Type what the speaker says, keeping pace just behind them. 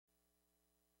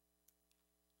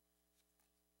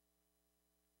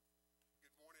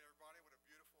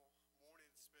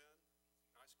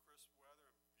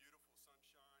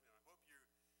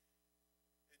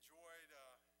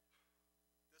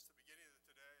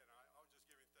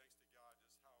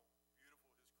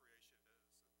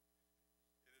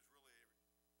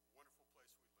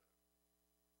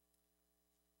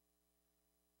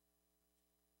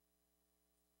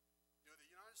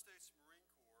United States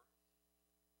Marine Corps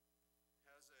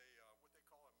has what they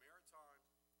call a maritime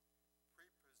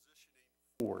prepositioning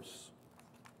force.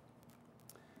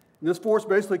 And this force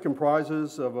basically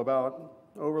comprises of a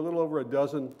little over a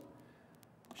dozen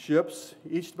ships,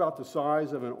 each about the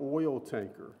size of an oil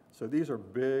tanker. So these are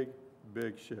big,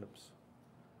 big ships.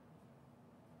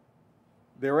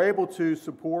 They're able to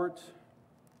support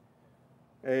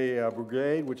a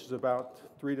brigade, which is about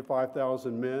 3,000 to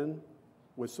 5,000 men,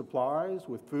 with supplies,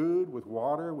 with food, with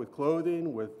water, with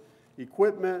clothing, with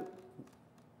equipment,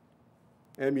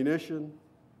 ammunition,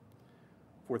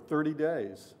 for 30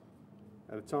 days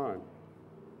at a time.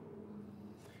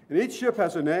 And each ship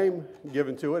has a name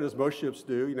given to it, as most ships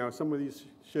do. You know, some of these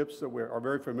ships that are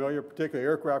very familiar, particularly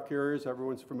aircraft carriers.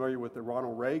 Everyone's familiar with the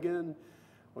Ronald Reagan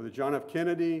or the John F.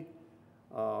 Kennedy.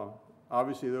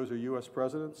 Obviously, those are U.S.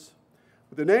 presidents.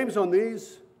 But the names on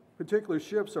these particular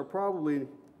ships are probably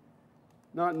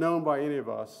not known by any of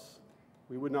us.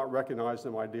 We would not recognize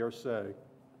them, I dare say.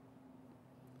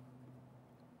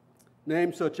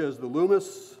 Names such as the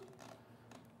Loomis,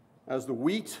 as the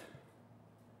Wheat,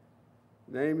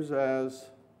 names as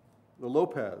the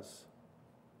Lopez.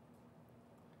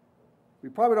 We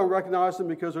probably don't recognize them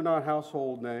because they're not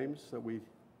household names that we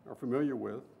are familiar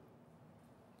with.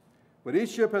 But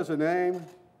each ship has a name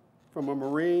from a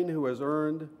Marine who has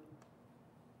earned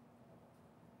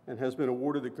and has been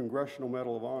awarded the Congressional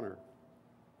Medal of Honor.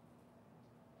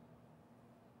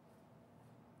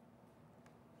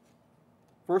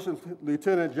 First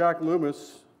Lieutenant Jack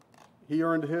Loomis, he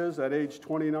earned his at age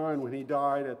 29 when he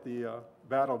died at the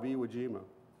Battle of Iwo Jima.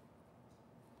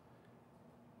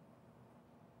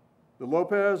 The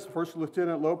Lopez, First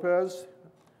Lieutenant Lopez,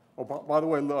 oh, by the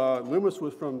way, Loomis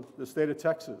was from the state of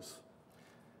Texas.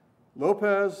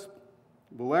 Lopez,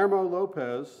 Guillermo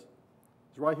Lopez,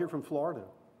 is right here from Florida.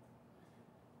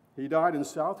 He died in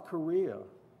South Korea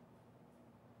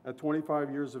at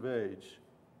 25 years of age.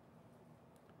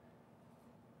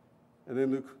 And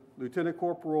then Lieutenant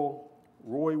Corporal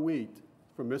Roy Wheat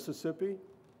from Mississippi.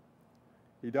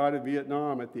 He died in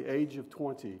Vietnam at the age of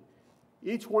 20.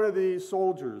 Each one of these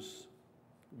soldiers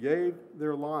gave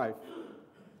their life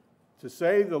to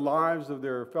save the lives of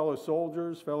their fellow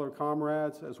soldiers, fellow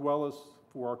comrades, as well as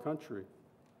for our country.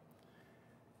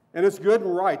 And it's good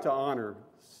and right to honor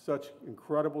such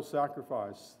incredible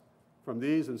sacrifice from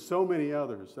these and so many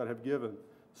others that have given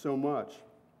so much,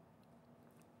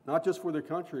 not just for their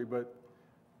country, but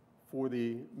for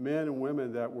the men and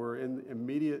women that were in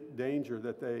immediate danger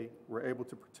that they were able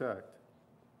to protect.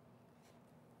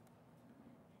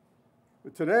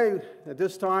 But today, at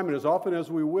this time, and as often as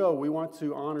we will, we want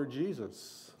to honor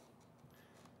Jesus,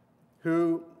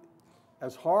 who,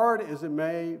 as hard as it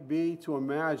may be to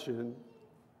imagine,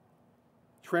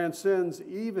 transcends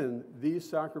even these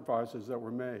sacrifices that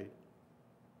were made.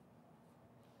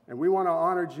 And we want to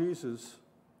honor Jesus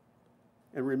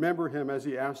and remember him as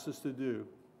he asked us to do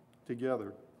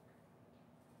together.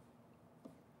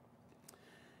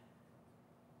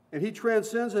 And he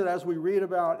transcends it, as we read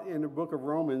about in the book of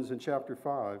Romans in chapter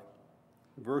 5,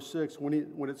 verse 6,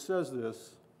 when it says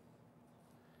this.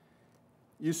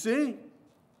 You see,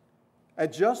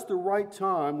 at just the right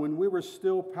time, when we were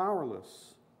still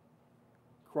powerless,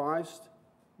 Christ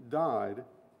died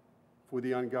for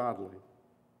the ungodly.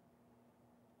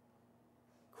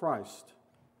 Christ,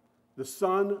 the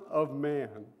Son of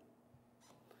Man,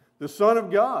 the Son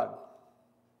of God,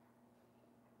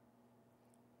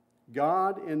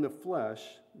 God in the flesh,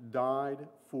 died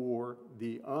for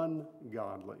the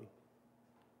ungodly.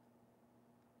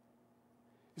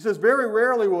 He says, very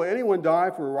rarely will anyone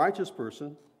die for a righteous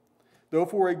person, though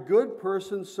for a good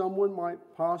person someone might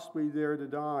possibly dare to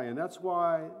die. And that's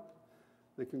why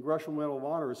the Congressional Medal of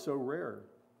Honor is so rare,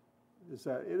 is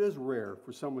that it is rare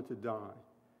for someone to die.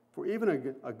 For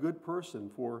even a good person,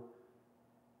 for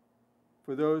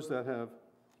those that have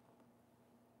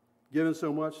given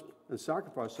so much and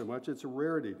sacrificed so much, it's a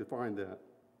rarity to find that.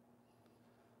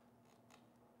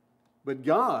 But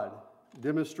God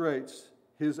demonstrates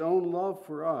his own love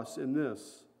for us in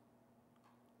this.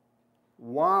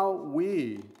 While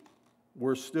we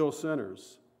were still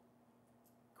sinners,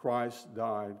 Christ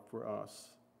died for us.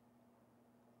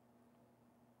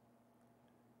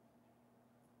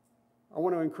 I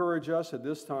want to encourage us at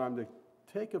this time to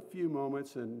take a few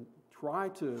moments and try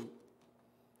to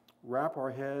wrap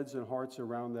our heads and hearts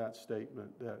around that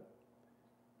statement, that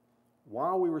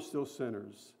while we were still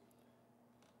sinners,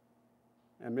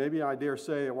 and maybe I dare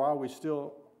say that while we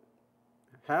still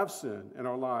have sin in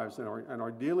our lives and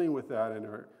are dealing with that and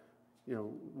are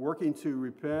working to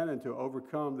repent and to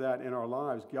overcome that in our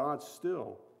lives, God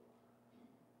still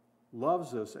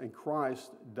loves us, and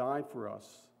Christ died for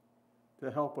us to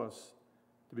help us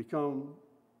to become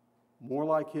more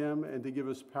like him and to give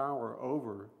us power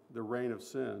over the reign of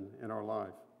sin in our life.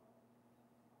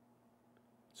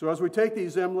 So as we take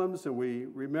these emblems and we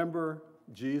remember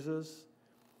Jesus,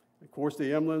 of course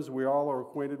the emblems, we all are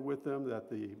acquainted with them, that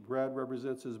the bread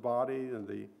represents his body and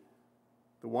the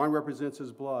wine represents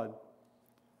his blood,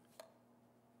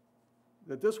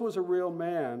 that this was a real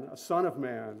man, a son of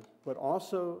man, but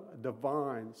also a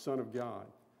divine Son of God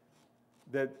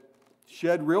that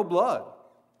shed real blood,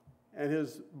 and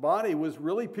his body was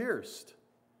really pierced,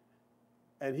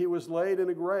 and he was laid in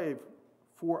a grave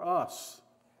for us.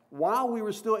 While we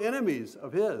were still enemies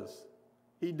of his,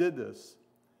 he did this.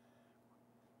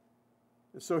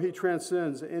 And so he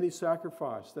transcends any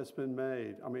sacrifice that's been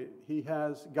made. I mean, he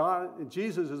has, God,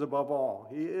 Jesus is above all.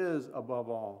 He is above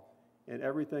all in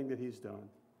everything that he's done.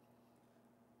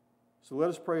 So let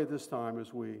us pray at this time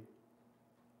as we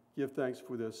give thanks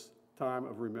for this time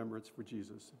of remembrance for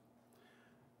Jesus.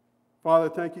 Father,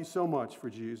 thank you so much for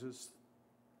Jesus.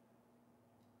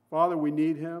 Father, we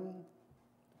need him.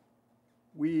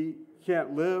 We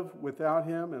can't live without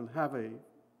him and have a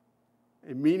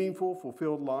meaningful,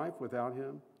 fulfilled life without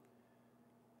him.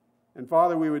 And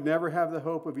Father, we would never have the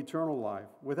hope of eternal life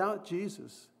without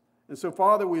Jesus. And so,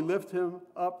 Father, we lift him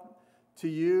up to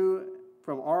you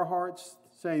from our hearts,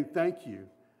 saying thank you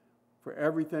for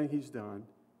everything he's done.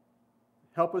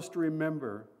 Help us to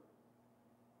remember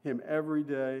him every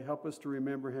day. Help us to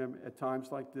remember him at times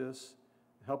like this.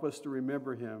 Help us to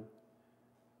remember him,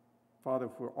 Father,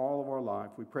 for all of our life.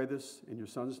 We pray this in your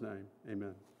Son's name.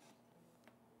 Amen.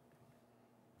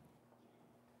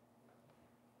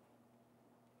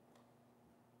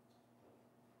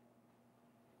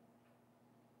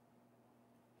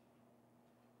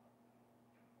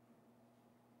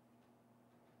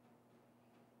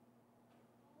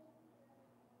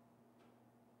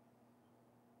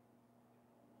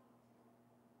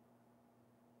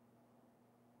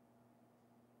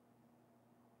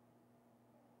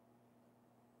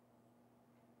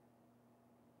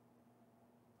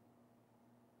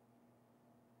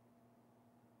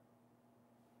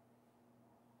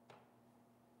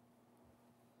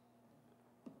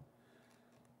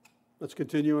 Let's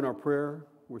continue in our prayer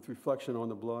with reflection on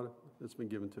the blood that's been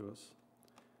given to us.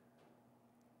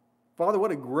 Father,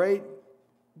 what a great,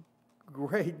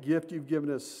 great gift you've given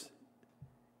us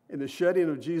in the shedding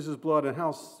of Jesus' blood, and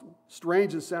how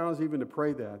strange it sounds even to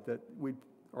pray that we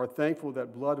are thankful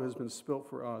that blood has been spilt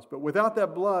for us. But without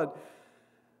that blood,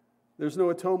 there's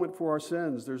no atonement for our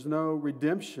sins. There's no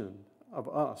redemption of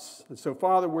us. And so,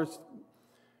 Father, we're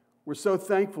so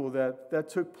thankful that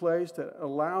took place, that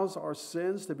allows our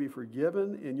sins to be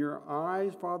forgiven in your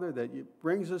eyes, Father, that it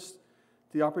brings us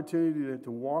the opportunity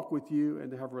to walk with you and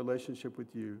to have a relationship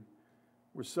with you.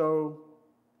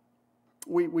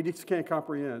 We just can't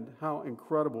comprehend how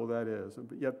incredible that is.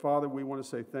 But yet, Father, we want to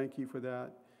say thank you for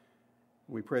that.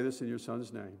 We pray this in your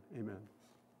Son's name. Amen.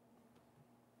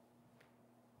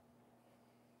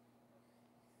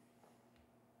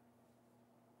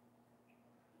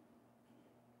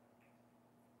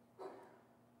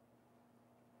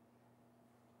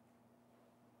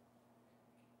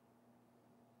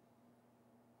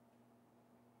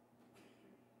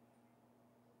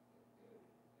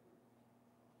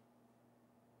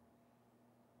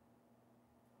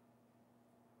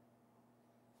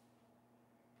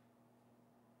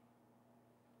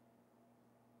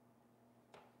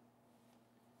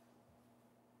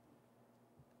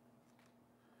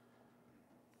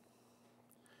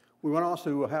 We want to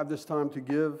also have this time to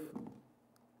give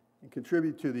and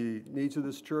contribute to the needs of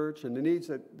this church and the needs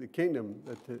that the kingdom,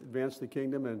 that to advance the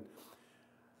kingdom. And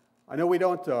I know we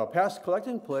don't pass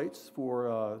collecting plates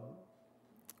for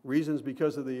reasons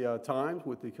because of the times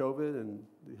with the COVID, and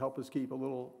to help us keep a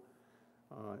little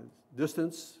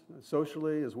distance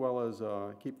socially, as well as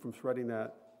keep from spreading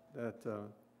that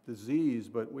disease.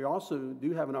 But we also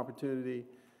do have an opportunity,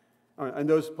 and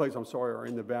those plates, I'm sorry, are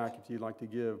in the back if you'd like to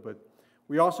give. But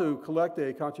we also collect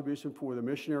a contribution for the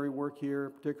missionary work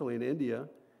here, particularly in India,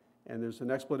 and there's an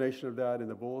explanation of that in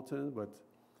the bulletin, but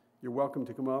you're welcome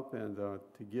to come up and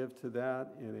to give to that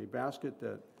in a basket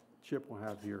that Chip will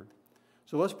have here.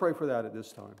 So let's pray for that at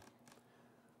this time.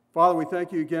 Father, we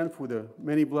thank you again for the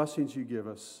many blessings you give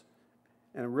us,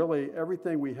 and really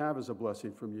everything we have is a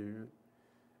blessing from you.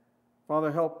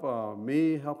 Father, help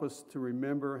me, help us to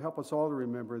remember, help us all to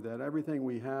remember that everything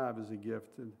we have is a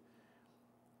gift. And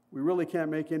we really can't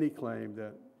make any claim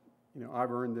that, I've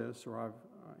earned this, or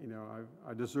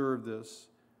I deserve this,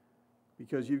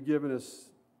 because you've given us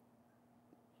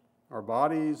our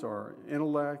bodies, our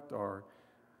intellect, our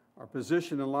our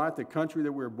position in life, the country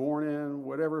that we're born in,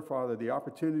 whatever, Father, the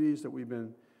opportunities that we've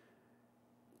been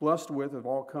blessed with have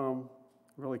all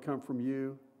really come from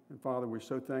you. And Father, we're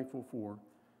so thankful for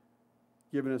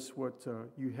giving us what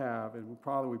you have. And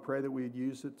Father, we pray that we'd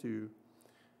use it to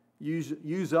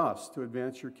use us to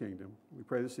advance your kingdom. We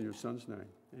pray this in your Son's name.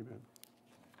 Amen.